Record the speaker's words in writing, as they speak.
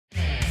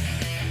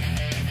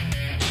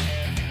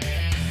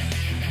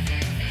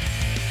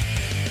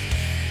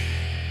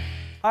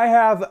I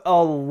have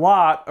a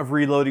lot of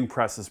reloading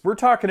presses. We're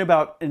talking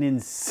about an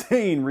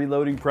insane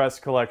reloading press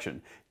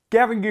collection.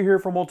 Gavin Gear here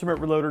from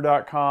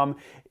ultimatereloader.com.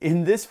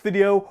 In this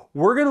video,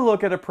 we're gonna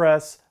look at a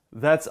press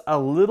that's a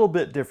little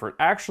bit different.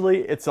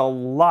 Actually, it's a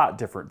lot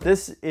different.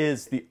 This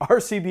is the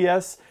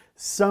RCBS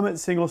Summit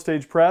single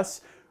stage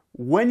press.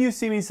 When you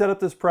see me set up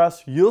this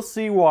press, you'll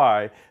see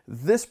why.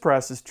 This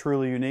press is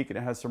truly unique and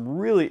it has some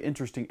really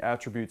interesting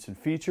attributes and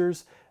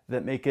features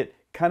that make it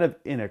kind of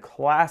in a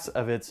class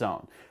of its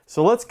own.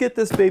 So let's get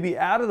this baby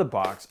out of the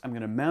box. I'm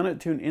gonna mount it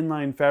to an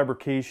inline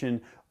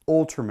fabrication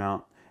ultra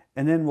mount,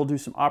 and then we'll do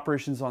some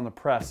operations on the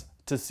press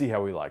to see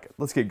how we like it.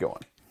 Let's get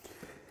going.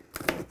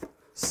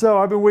 So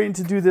I've been waiting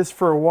to do this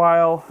for a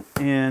while,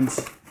 and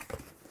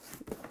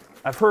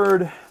I've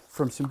heard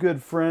from some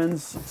good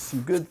friends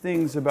some good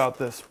things about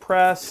this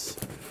press.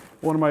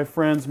 One of my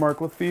friends, Mark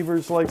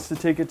Lefevers, likes to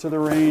take it to the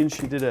range.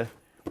 He did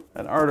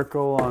an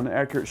article on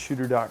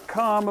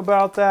accurateshooter.com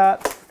about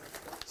that.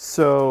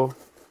 So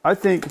I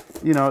think,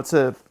 you know, it's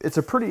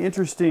a pretty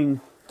interesting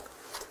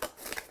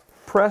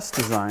press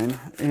design,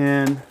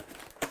 and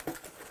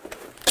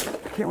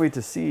I can't wait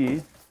to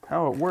see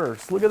how it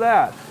works. Look at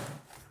that.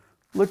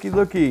 Looky,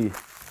 looky.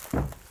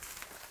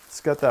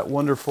 It's got that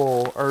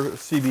wonderful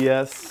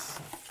RCBS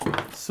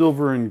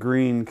silver and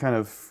green kind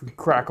of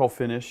crackle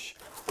finish.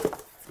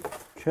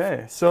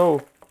 Okay,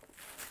 so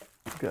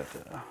I've got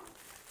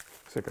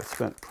looks like a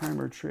spent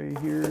primer tray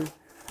here.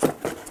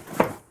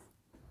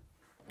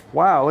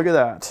 Wow, look at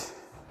that.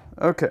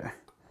 Okay,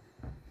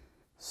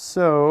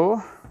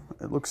 so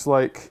it looks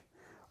like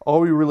all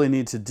we really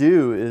need to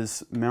do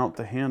is mount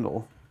the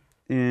handle,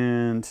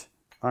 and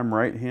I'm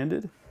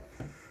right-handed,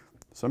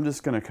 so I'm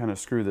just gonna kind of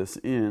screw this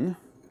in,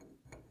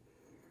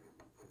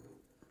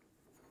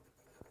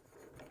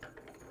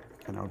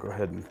 and I'll go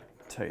ahead and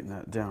tighten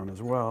that down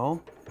as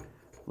well.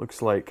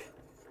 Looks like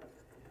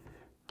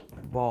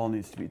the ball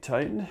needs to be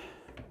tightened.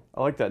 I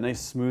like that nice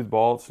smooth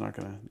ball. It's not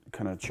gonna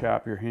kind of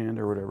chap your hand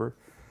or whatever.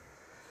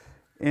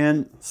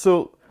 And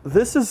so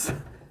this is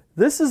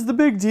the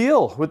big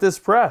deal with this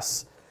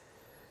press.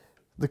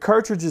 The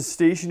cartridge is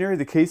stationary,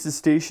 the case is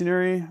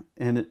stationary,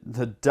 and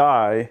the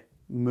die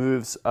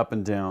moves up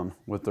and down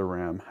with the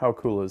ram. How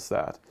cool is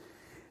that?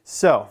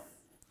 So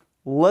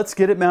let's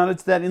get it mounted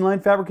to that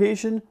inline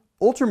fabrication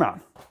ultra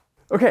mount.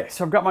 Okay,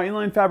 so I've got my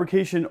inline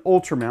fabrication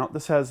ultra mount.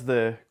 This has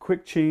the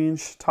quick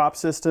change top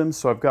system.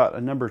 So I've got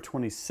a number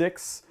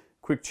 26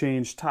 quick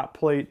change top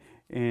plate,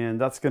 and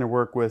that's going to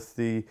work with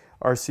the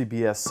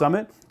RCBS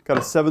Summit. Got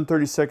a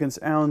 7/32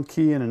 Allen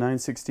key and a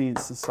 9/16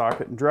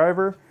 socket and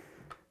driver.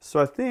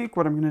 So I think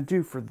what I'm going to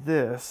do for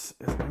this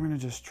is I'm going to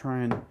just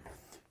try and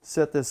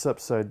set this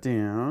upside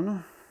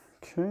down.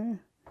 Okay.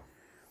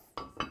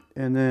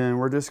 And then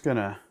we're just going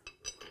to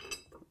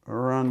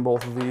run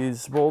both of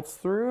these bolts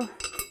through.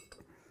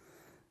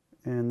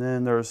 And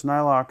then there's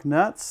nylock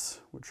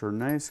nuts, which are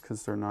nice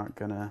because they're not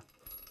going to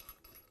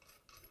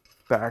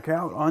back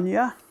out on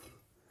you,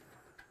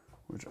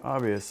 which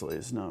obviously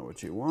is not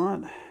what you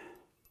want.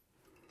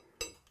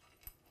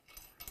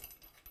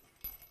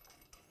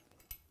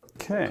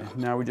 Okay,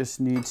 now we just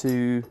need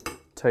to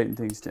tighten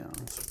things down.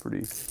 It's a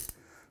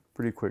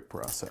pretty quick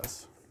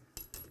process.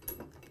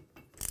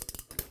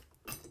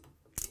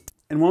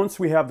 And once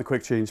we have the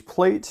quick change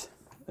plate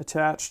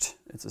attached,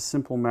 it's a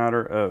simple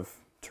matter of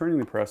turning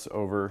the press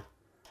over.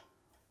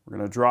 We're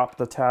going to drop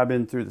the tab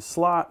in through the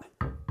slot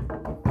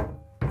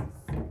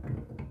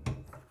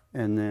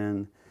and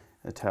then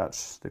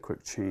attach the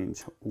quick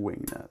change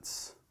wing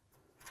nuts.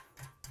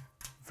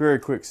 Very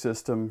quick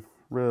system.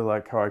 Really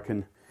like how I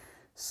can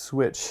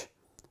switch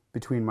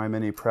between my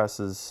mini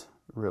presses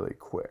really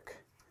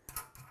quick.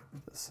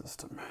 This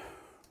system.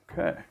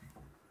 Okay.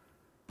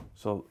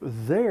 So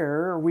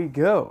there we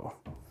go.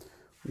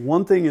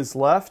 One thing is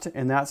left,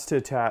 and that's to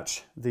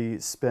attach the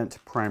spent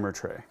primer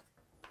tray.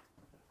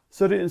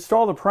 So to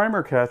install the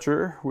primer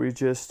catcher, we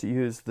just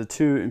use the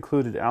two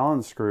included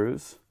Allen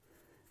screws,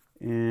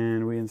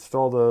 and we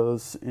install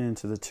those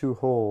into the two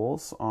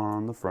holes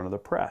on the front of the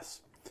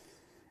press.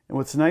 And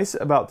what's nice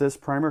about this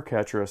primer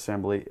catcher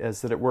assembly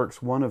is that it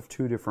works one of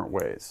two different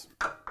ways.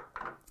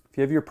 If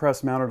you have your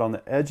press mounted on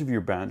the edge of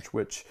your bench,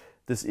 which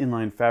this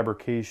inline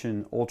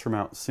fabrication ultra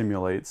mount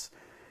simulates,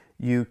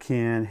 you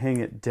can hang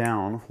it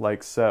down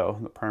like so.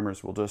 The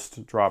primers will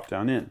just drop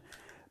down in.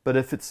 But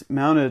if it's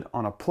mounted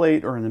on a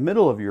plate or in the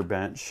middle of your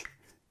bench,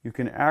 you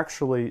can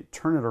actually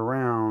turn it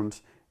around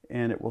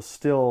and it will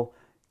still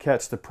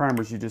catch the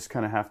primers. You just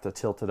kind of have to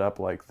tilt it up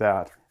like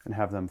that and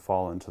have them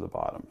fall into the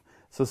bottom.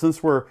 So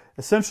since we're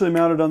essentially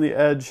mounted on the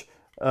edge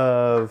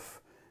of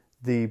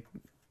the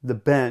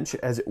bench,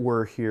 as it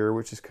were here,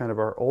 which is kind of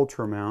our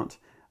ultra mount,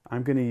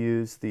 I'm going to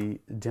use the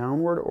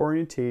downward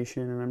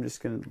orientation, and I'm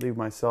just going to leave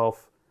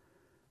myself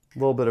a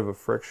little bit of a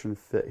friction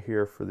fit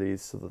here for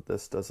these so that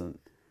this doesn't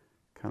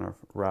kind of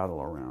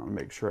rattle around.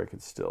 Make sure I can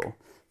still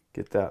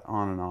get that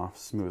on and off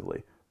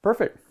smoothly.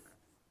 Perfect.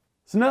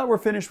 So now that we're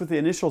finished with the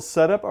initial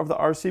setup of the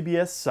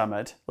RCBS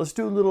Summit, let's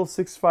do a little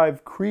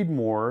 6.5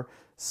 Creedmoor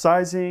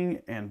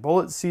sizing and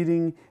bullet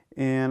seating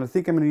and I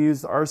think I'm going to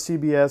use the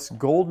RCBS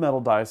gold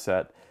medal die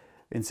set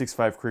in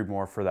 6.5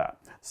 Creedmoor for that.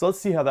 So let's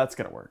see how that's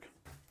going to work.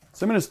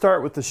 So I'm going to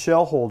start with the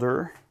shell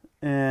holder,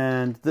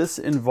 and this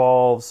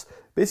involves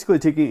basically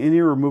taking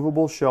any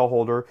removable shell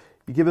holder,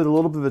 you give it a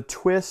little bit of a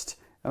twist,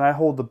 and I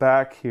hold the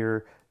back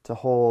here to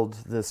hold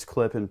this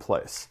clip in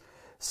place.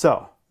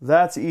 So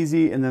that's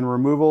easy, and then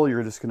removal,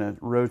 you're just going to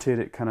rotate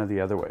it kind of the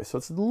other way. So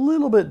it's a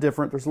little bit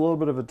different. There's a little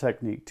bit of a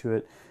technique to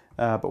it,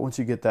 but once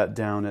you get that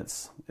down,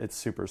 it's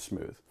super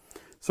smooth.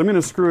 So I'm going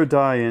to screw a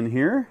die in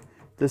here.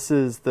 This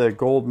is the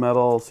gold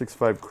medal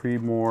 6.5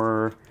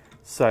 Creedmoor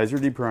sizer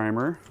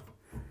deprimer.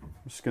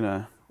 I'm just going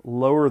to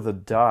lower the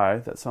die.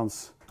 That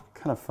sounds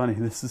kind of funny.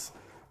 This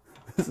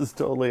is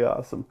totally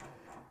awesome.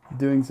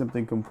 Doing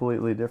something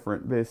completely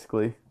different,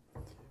 basically.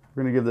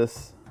 We're going to give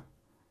this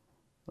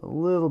a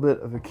little bit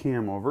of a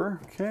cam over.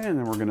 Okay, and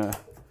then we're going to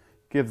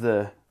give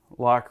the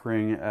lock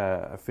ring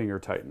a finger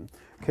tighten.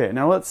 Okay,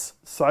 now let's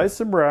size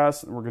some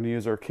brass, and we're going to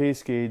use our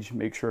case gauge,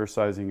 make sure our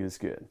sizing is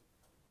good.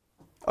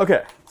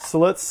 Okay, so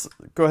let's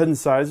go ahead and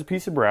size a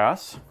piece of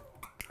brass,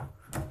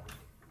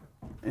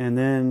 and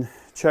then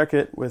check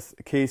it with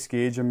a case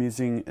gauge. I'm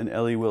using an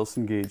L.E.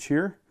 Wilson gauge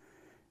here,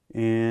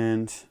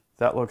 and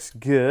that looks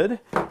good.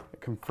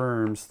 It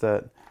confirms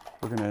that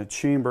we're going to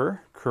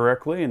chamber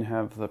correctly and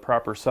have the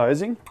proper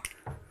sizing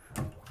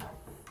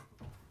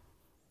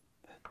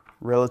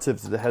relative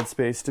to the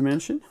headspace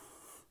dimension.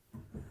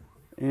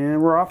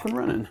 And we're off and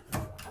running.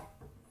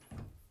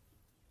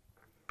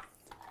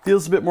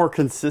 Feels a bit more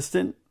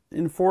consistent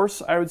in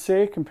force, I would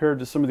say, compared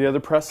to some of the other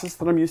presses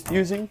that I'm used to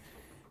using.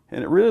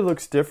 And it really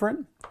looks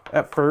different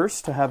at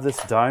first to have this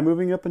die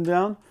moving up and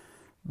down,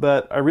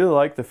 but I really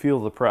like the feel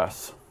of the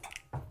press.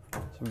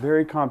 It's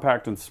very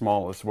compact and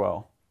small as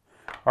well.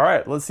 All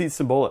right, let's see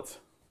some bullets.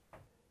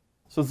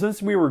 So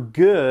since we were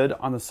good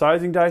on the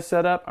sizing die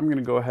setup, I'm going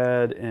to go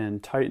ahead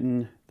and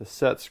tighten the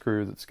set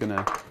screw that's going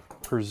to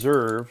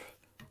preserve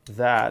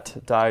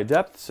that die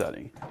depth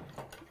setting.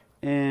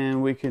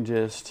 And we can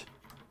just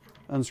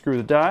unscrew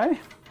the die,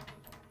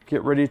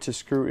 get ready to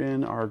screw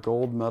in our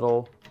gold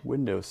medal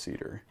window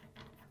seater.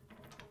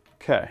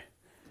 Okay,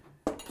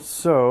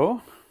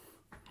 so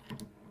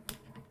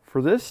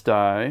for this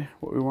die,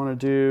 what we want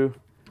to do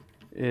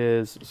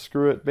is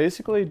screw it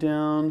basically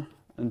down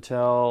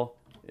until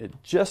it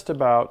just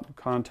about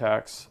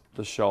contacts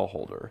the shell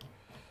holder.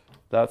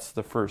 That's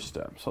the first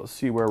step. So let's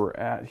see where we're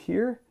at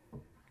here.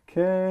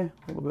 Okay,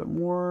 a little bit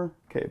more.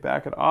 Okay,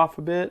 back it off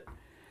a bit.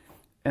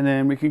 And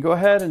then we can go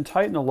ahead and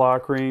tighten the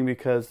lock ring,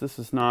 because this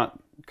is not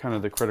kind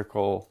of the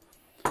critical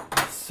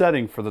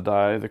setting for the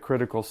die. The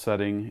critical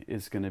setting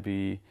is going to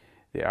be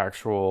the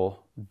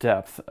actual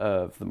depth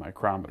of the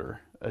micrometer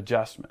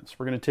adjustments.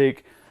 We're going to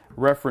take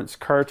reference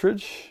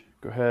cartridge,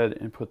 go ahead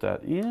and put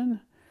that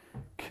in.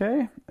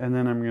 Okay, and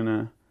then I'm going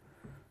to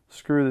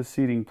screw the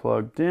seating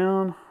plug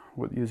down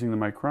with using the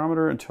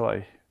micrometer until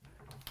I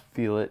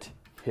feel it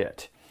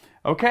hit.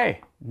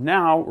 Okay,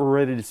 now we're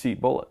ready to seat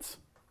bullets.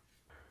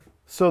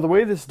 So the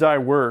way this die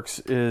works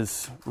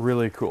is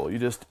really cool. You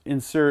just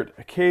insert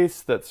a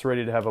case that's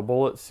ready to have a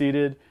bullet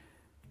seated,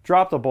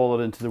 drop the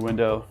bullet into the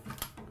window,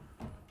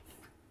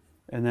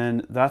 and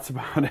then that's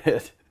about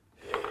it.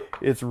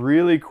 It's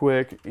really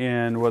quick,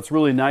 and what's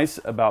really nice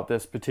about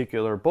this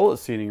particular bullet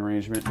seating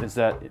arrangement is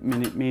that it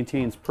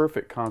maintains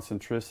perfect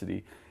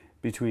concentricity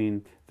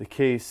between the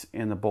case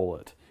and the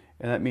bullet.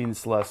 And that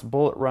means less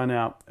bullet run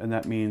out, and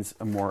that means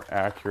a more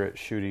accurate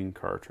shooting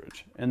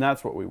cartridge. And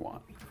that's what we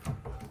want.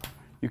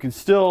 You can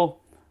still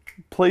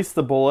place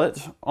the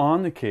bullet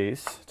on the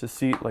case to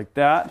seat like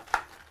that,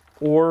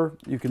 or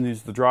you can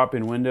use the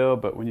drop-in window,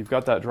 but when you've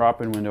got that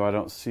drop-in window, I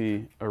don't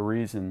see a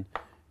reason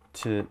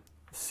to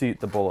seat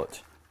the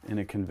bullet in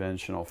a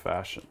conventional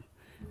fashion.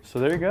 So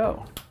there you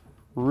go.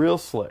 Real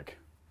slick.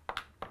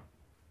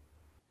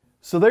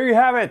 So there you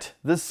have it,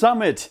 the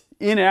Summit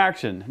in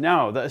action.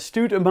 Now, the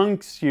astute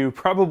amongst you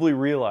probably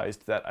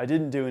realized that I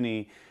didn't do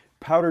any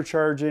powder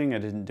charging, I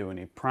didn't do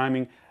any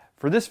priming.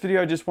 For this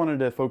video, I just wanted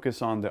to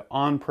focus on the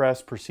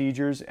on-press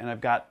procedures, and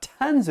I've got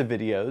tons of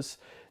videos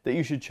that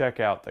you should check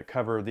out that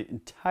cover the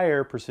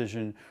entire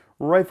precision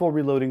rifle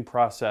reloading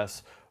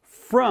process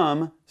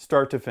from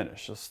start to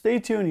finish. So stay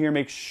tuned here.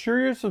 Make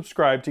sure you're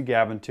subscribed to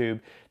gavintoobe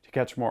to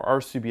catch more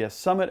RCBS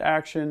Summit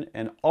action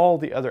and all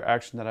the other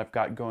action that I've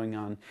got going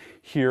on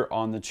here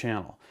on the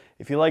channel.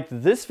 If you liked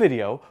this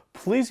video,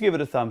 please give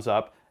it a thumbs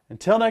up.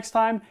 Until next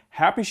time,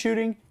 happy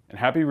shooting and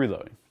happy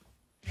reloading.